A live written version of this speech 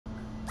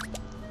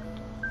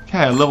Okay,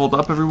 I leveled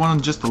up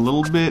everyone just a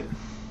little bit.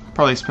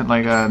 Probably spent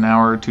like an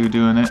hour or two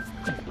doing it.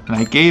 And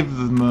I gave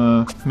them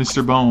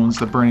Mr. Bones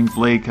the burning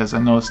blade because I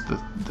noticed the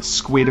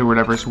squid or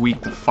whatever is weak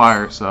to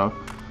fire, so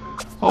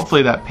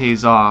hopefully that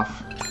pays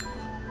off.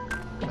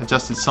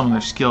 Adjusted some of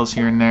their skills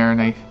here and there,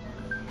 and I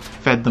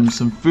fed them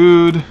some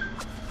food.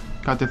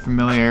 Got their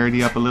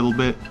familiarity up a little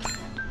bit.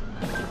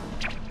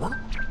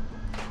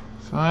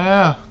 So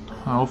yeah,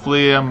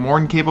 hopefully I'm more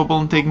than capable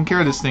of taking care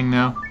of this thing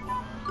now.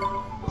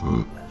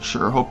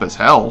 Sure hope as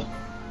hell.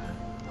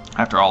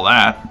 After all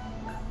that.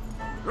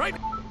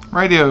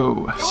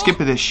 Rightio, skip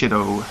this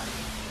shit-o.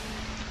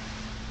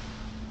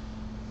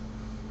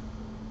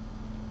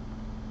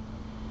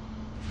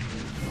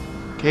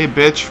 Okay,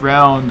 bitch,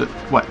 round,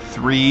 what,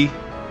 3,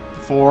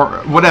 4,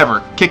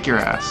 whatever, kick your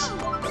ass.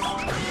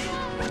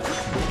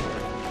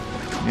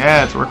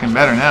 Yeah, it's working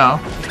better now.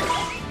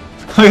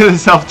 Look at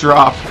this health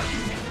drop.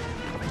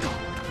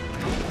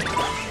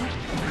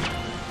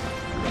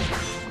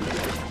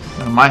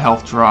 And my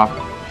health drop.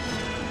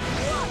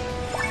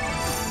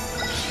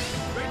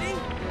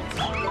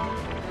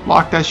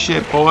 Lock that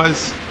shit,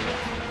 boys.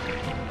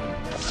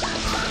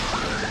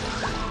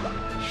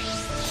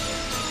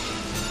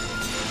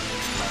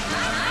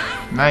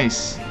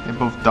 Nice. They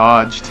both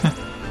dodged.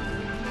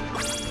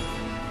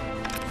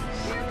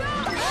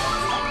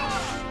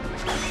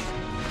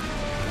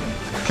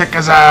 Kick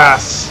his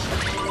ass!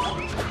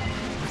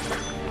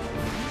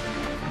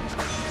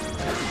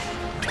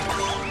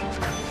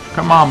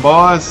 Come on,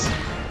 boys!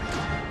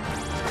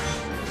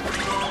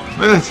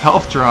 Look at this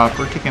health drop.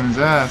 We're kicking his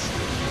ass.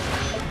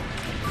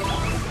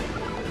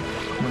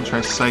 I'm gonna try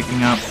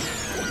psyching up.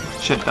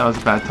 Shit, that was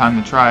a bad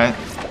time to try it.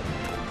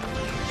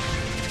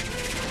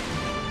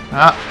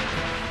 Ah!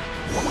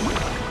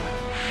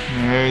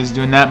 There he's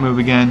doing that move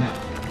again.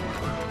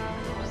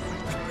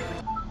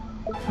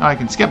 Oh, I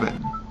can skip it.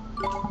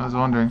 I was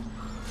wondering.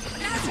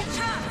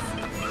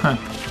 Huh.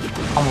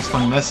 Almost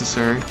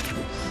unnecessary.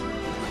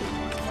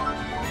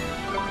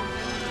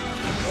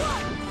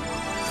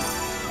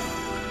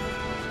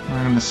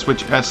 I'm going to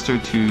switch Esther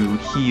to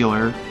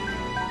healer.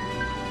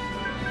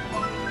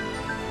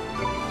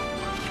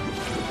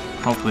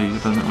 Hopefully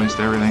it doesn't waste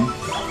everything.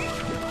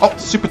 Oh,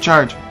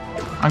 supercharge!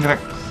 I'm gonna...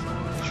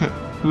 Shit.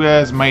 Who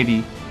has Mighty?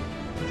 I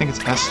think it's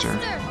Esther.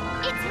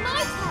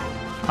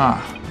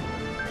 Ah.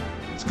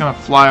 It's gonna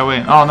fly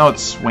away. Oh no,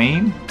 it's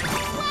Swain?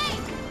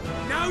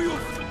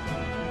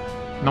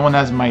 No one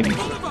has Mighty.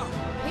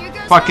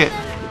 Fuck it.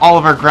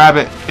 Oliver, grab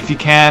it if you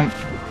can.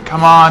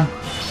 Come on.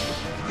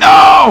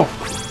 No!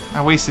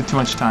 I wasted too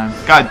much time.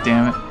 God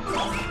damn it.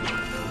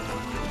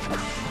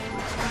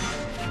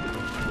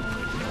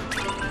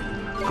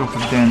 Go for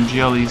the damn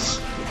jellies.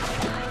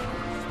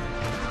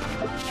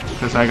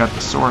 Because I got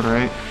the sword,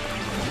 right?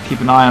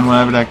 Keep an eye on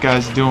whatever that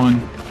guy's doing.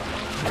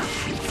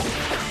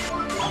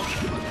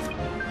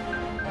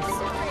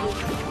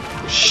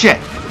 Shit!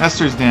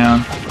 Esther's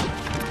down.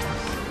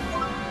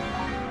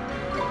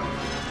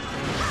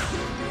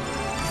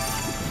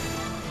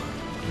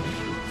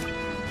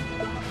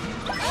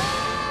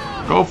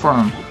 Go for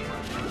him.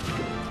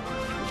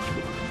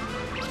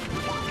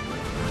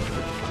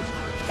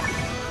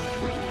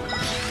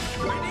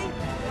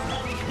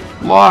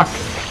 Lock!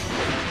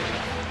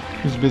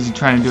 He's busy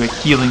trying to do a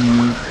healing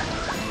move.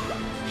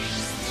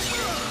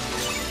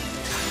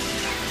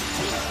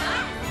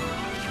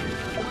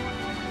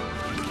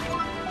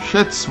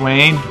 Shit,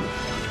 Swain.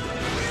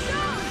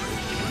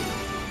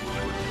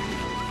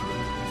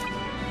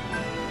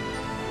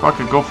 Fuck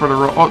it, go for the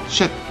roll. Oh,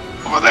 shit.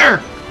 Over there!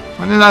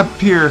 When did that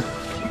appear?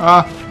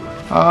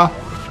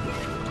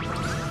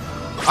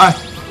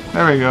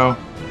 There we go.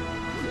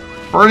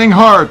 Burning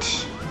Heart!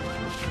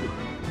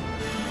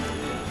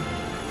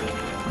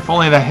 If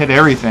only that hit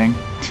everything.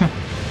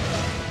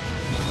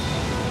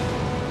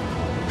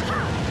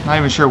 Not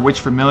even sure which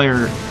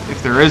familiar,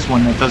 if there is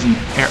one that doesn't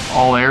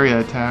all area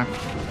attack.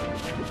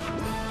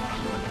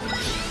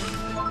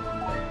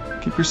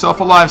 Keep yourself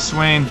alive,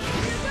 Swain.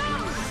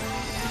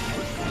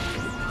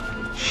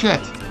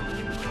 Shit.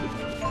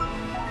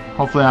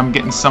 Hopefully I'm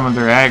getting some of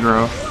their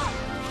aggro,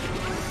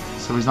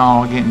 so he's not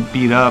all getting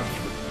beat up.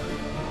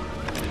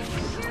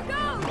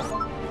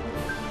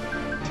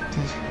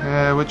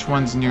 Which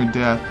one's near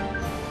death?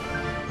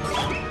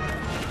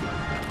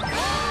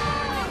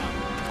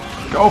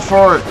 Go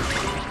for it!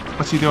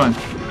 What's he doing?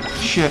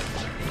 Shit.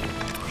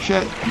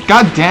 Shit.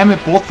 God damn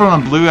it, both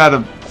from the blue out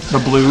of the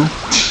blue.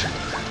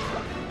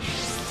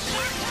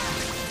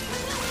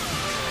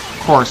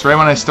 Of course, right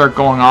when I start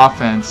going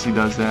offense, he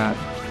does that.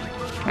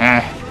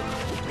 Eh.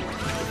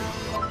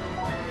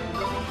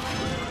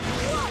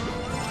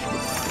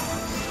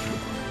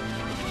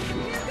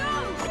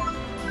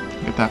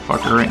 Get that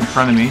fucker right in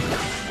front of me.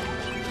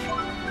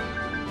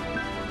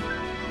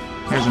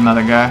 Here's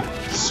another guy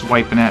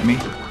swiping at me.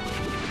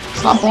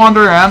 Stop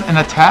wandering around and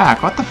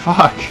attack. What the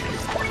fuck?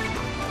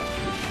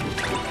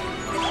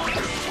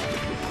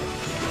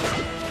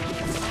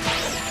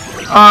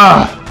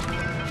 Ah!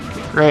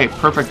 Great.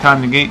 Perfect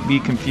time to be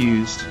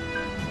confused.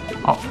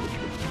 Oh.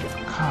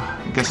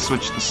 God, I guess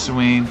switch to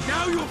Swain.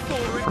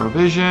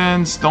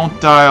 Provisions. Don't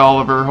die,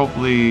 Oliver.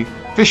 Hopefully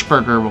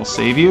Fishburger will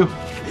save you.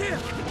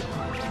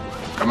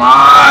 Come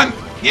on!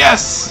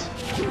 Yes!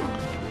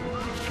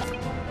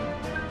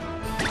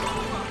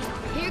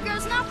 Here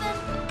goes nothing.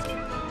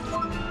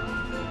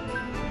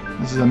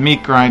 This is a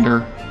meat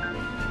grinder.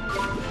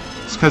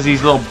 It's because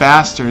these little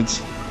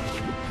bastards.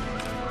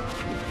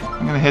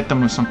 I'm gonna hit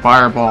them with some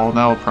fireball.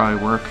 That'll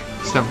probably work.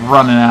 Instead of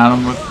running at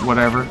them with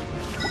whatever.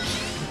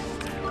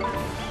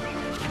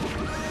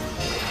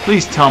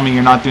 Please tell me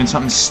you're not doing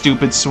something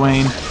stupid,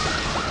 Swain.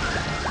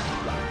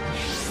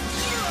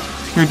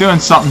 You're doing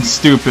something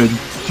stupid.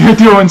 You're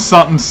doing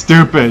something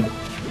stupid. In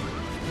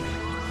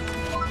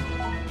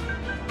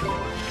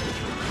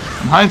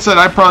hindsight,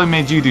 I probably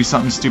made you do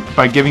something stupid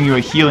by giving you a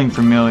healing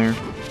familiar.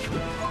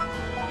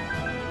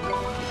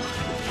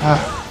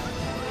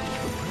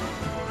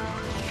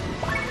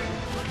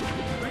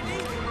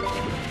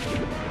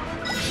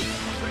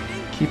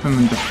 Keep him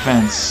in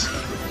defense.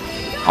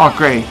 Oh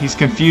great, he's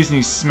confused and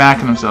he's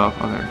smacking himself.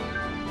 Oh there.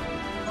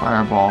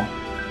 Fireball.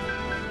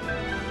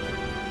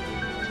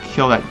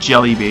 Kill that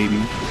jelly baby.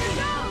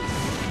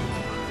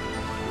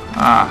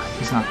 Ah,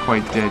 he's not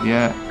quite dead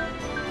yet.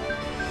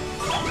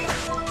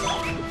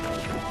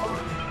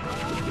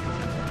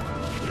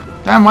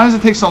 Damn, why does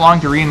it take so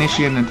long to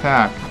reinitiate an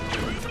attack?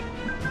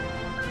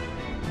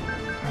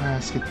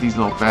 Let's get these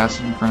little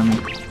bastards in front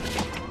of me.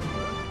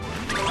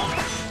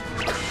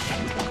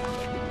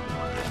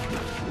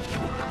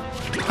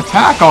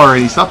 Attack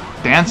already! Stop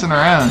dancing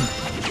around.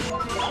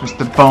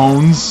 Mr.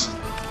 Bones.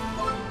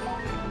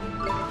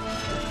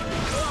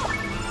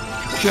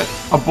 Shit,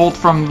 a bolt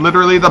from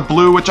literally the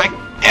blue, which I,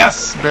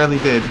 yes, barely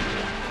did.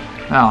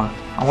 No,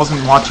 I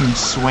wasn't watching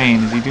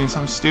Swain. Is he doing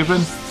something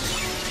stupid?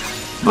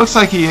 Looks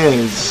like he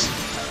is.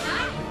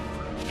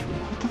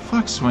 What the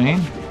fuck, Swain?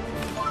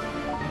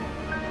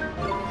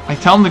 I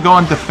tell him to go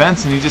on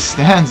defense and he just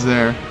stands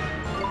there.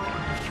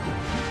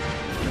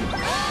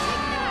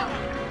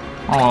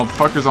 Oh, the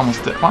fucker's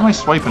almost dead. Why am I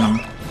swiping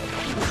him?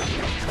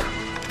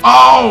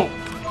 Oh!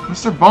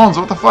 Mr. Bones,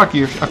 what the fuck?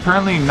 You're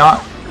apparently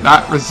not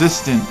that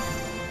resistant.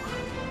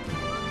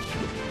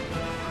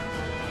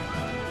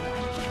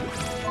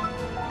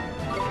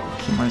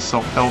 Keep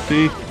myself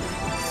healthy.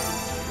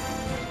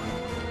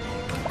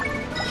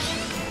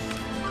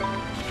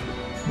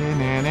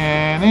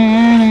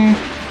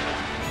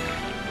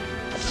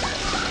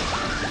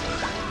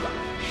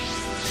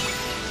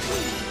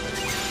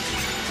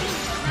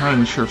 I'm not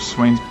even sure if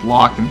Swain's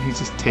blocking. He's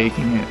just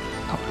taking it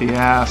up the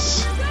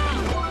ass.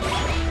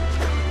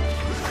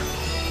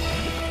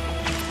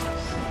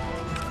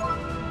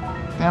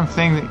 Damn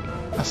thing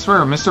that... I swear,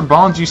 Mr.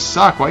 Bones, you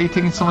suck. Why are you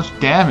taking so much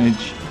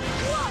damage?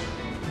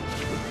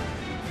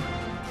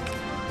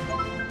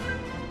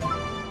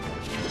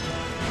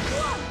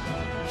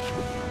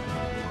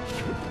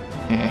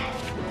 Yeah.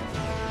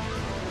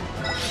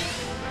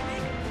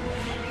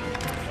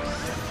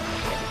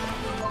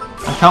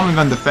 I tell him to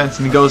go on defense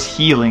and he goes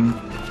healing.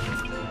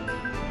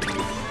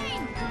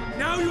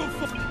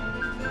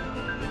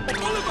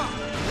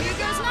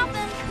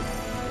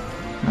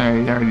 There,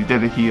 he already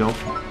did a heal.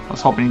 I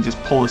was hoping he'd just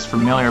pull his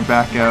familiar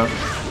back out.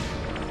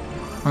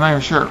 I'm not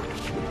even sure.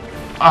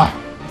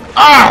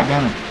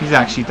 Damn it. He's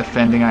actually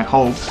defending, I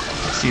hope.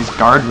 See, his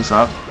guard was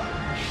up.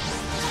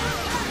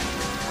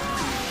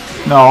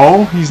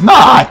 No, he's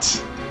not!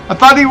 I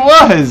thought he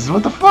was!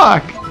 What the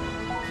fuck?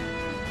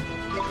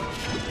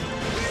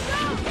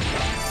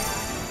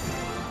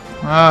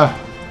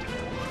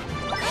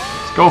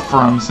 Let's go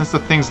for him, since the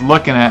thing's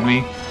looking at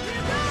me.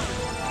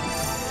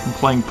 I'm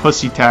playing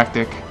pussy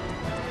tactic.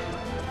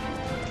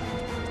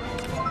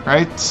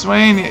 Right,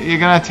 Swain? You're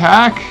gonna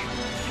attack?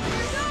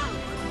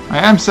 I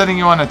am setting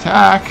you on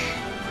attack.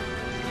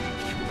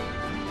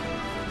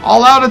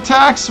 All out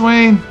attack,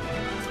 Swain!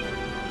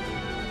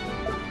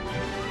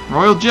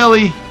 Royal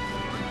Jelly!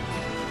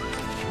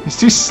 He's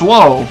too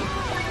slow.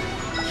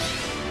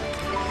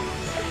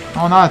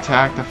 Oh, not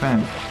attack,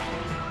 defend.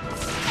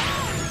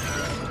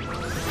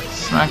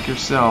 Smack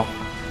yourself.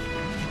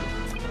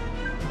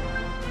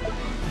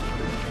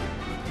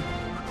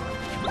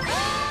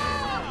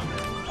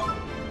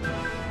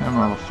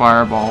 Have a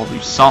fireball, do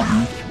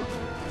something.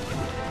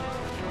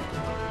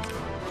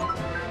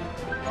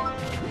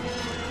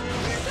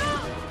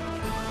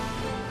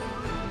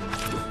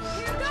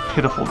 It's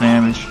pitiful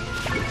damage.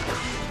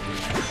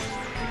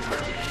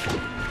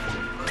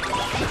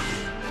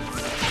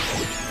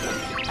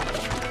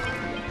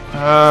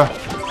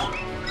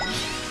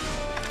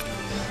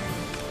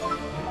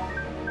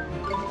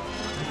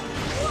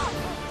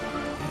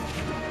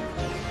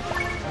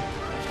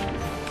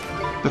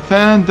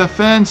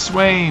 Defend,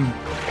 Swain!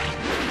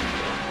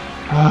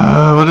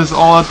 What does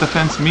all-out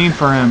defense mean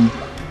for him?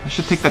 I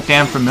should take that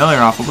damn familiar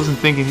off. I wasn't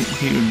thinking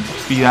he would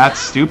be that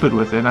stupid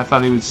with it. I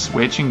thought he would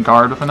switch and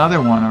guard with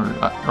another one,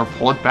 or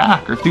pull it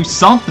back, or do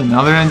something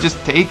other than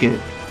just take it.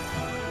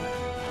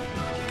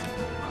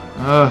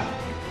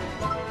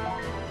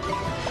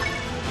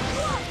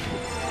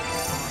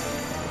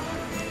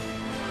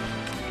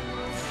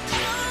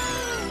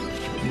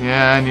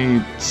 Yeah, and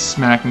you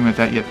smack me with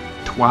that, you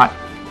twat.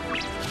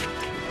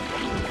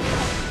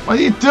 What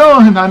are you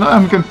doing? I know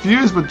I'm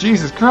confused, but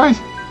Jesus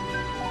Christ.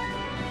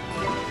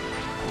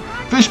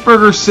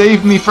 Fishburger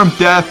saved me from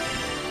death.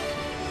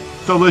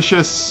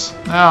 Delicious.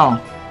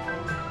 Now,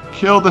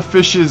 kill the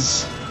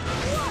fishes.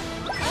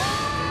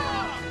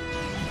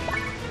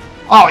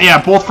 Oh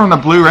yeah, both from the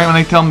blue, right when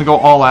they tell them to go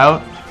all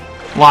out?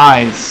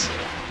 Lies.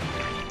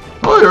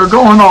 Oh, you're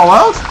going all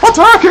out?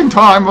 Attacking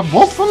time!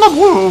 Both from the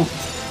blue!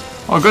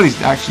 Oh good,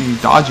 he's actually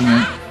dodging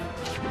it.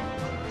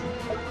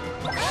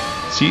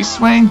 See,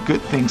 Swain?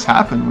 Good things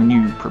happen when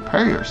you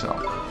prepare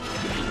yourself.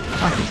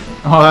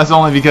 Oh, that's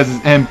only because his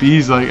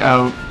MP's like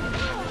out.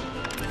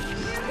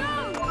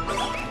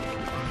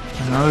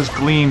 I know there's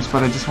gleams,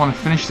 but I just want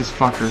to finish this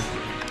fucker.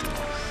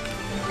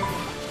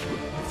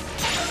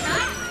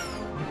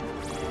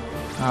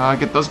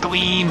 Get those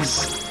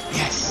gleams!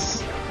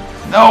 Yes!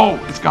 No!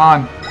 It's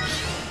gone!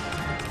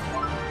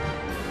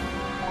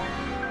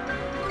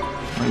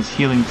 Oh, he's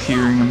healing,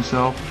 tearing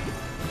himself.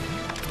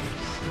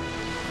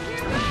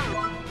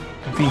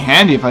 It'd be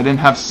handy if I didn't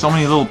have so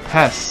many little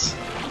pests.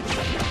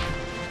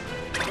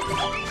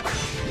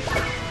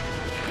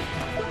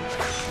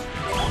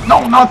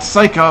 No, not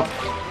Psych Up!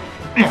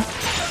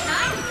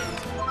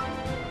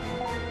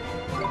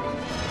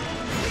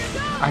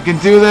 I can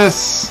do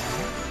this!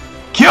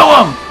 Kill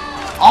him!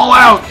 All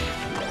out!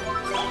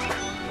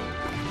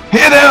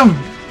 Hit him!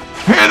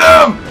 Hit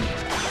him!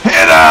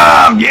 Hit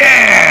him!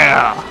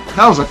 Yeah!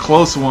 That was a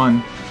close one.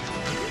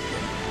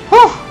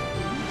 Whew!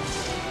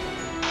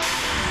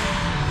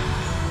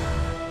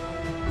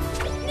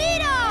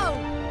 Neato!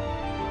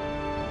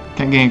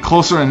 Can't get any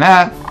closer than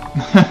that.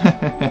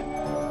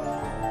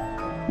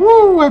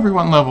 Woo!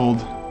 Everyone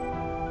leveled.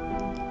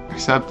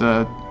 Except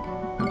the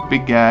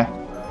big guy.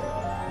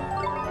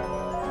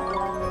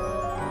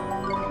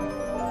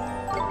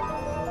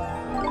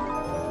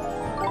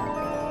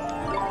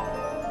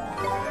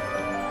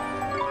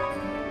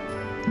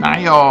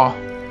 Naya!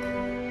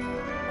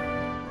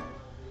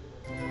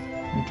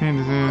 Return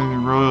to the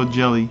royal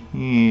jelly.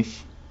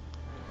 Yes.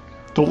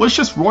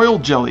 Delicious royal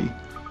jelly.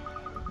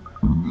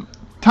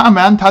 Ta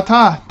man, ta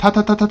ta, ta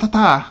ta ta ta ta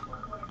ta.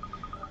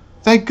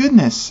 Thank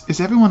goodness.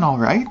 Is everyone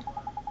alright?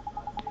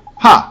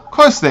 Ha! Of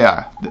course they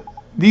are.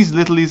 These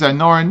littlies are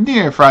nowhere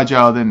near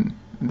fragile than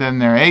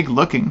their egg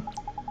looking.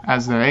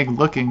 As their egg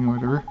looking, or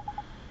whatever.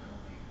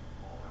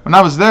 When I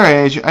was their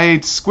age, I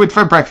ate squid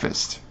for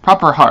breakfast.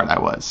 Proper hard I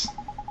was.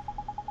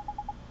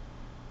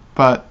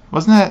 But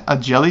wasn't that a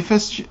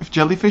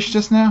jellyfish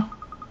just now?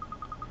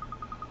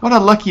 What a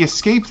lucky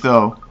escape,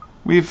 though.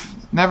 We've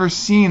never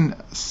seen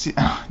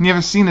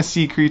a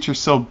sea creature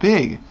so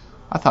big.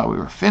 I thought we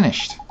were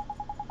finished.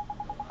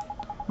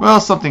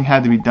 Well, something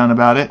had to be done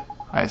about it.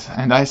 I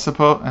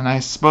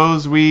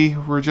suppose we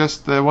were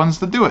just the ones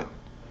to do it.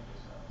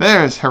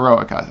 There's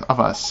heroic of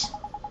us.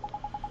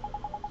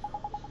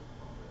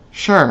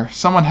 Sure,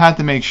 someone had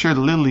to make sure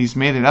the Lilies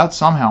made it out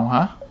somehow,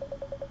 huh?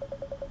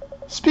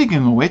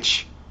 Speaking of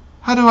which,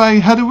 how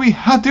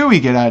do we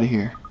get out of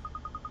here?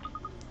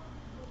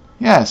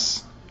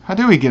 Yes, how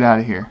do we get out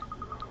of here?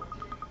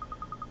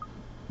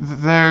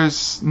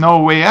 There's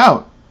no way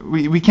out.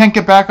 We can't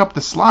get back up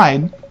the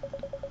slide.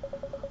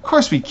 Of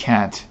course we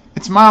can't.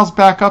 It's miles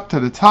back up to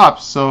the top,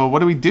 so what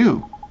do we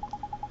do?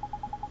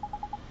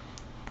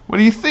 What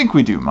do you think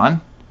we do,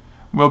 man?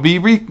 We'll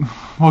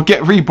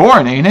get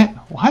reborn, ain't it?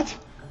 What?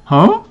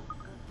 Huh?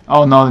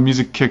 Oh no, the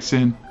music kicks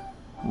in.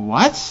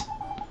 What?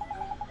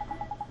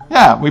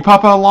 Yeah, we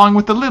pop out along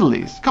with the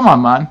Littlies. Come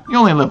on, man. You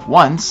only live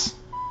once.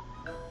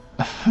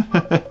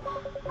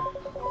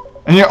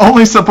 And you're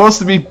only supposed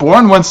to be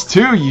born once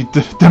too, you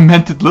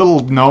demented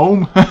little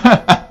gnome.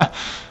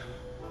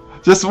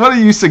 Just what are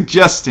you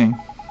suggesting?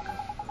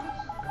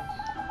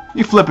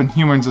 You flippin'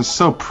 humans are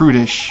so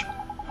prudish.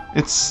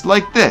 It's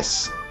like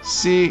this.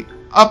 See,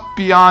 up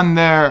beyond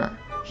there,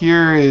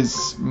 here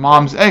is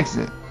Mom's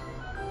exit.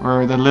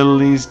 Where the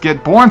Littlies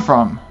get born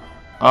from.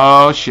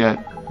 Oh shit.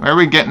 Where are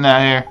we getting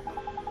at here?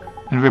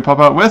 And if we pop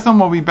out with them,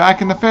 we'll be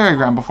back in the fairy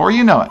ground before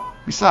you know it.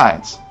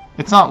 Besides,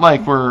 it's not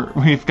like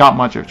we've got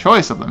much of a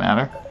choice of the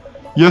matter.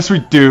 Yes, we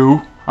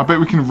do. I bet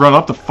we can run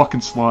up the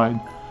fucking slide.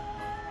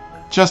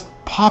 Just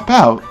pop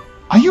out.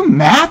 Are you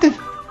mad?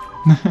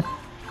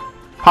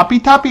 Poppy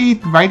toppy,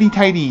 righty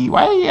tighty,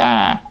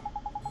 why?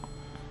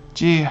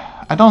 Gee,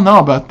 I don't know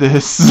about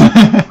this.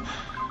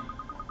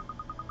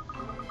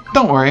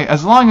 Don't worry,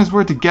 as long as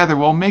we're together,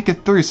 we'll make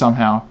it through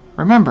somehow.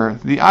 Remember,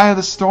 the eye of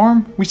the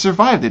storm? We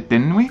survived it,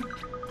 didn't we?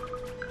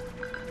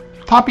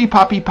 Toppy,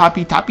 poppy,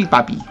 poppy, toppy,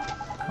 poppy.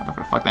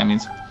 Whatever the fuck that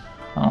means. I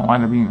don't know why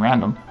they're being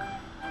random.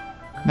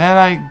 Then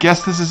I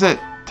guess this is it.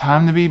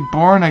 Time to be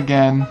born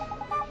again.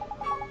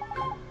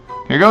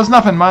 Here goes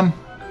nothing, man.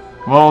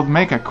 We'll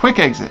make a quick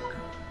exit.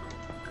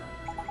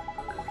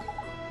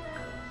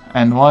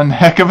 And one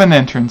heck of an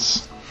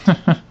entrance.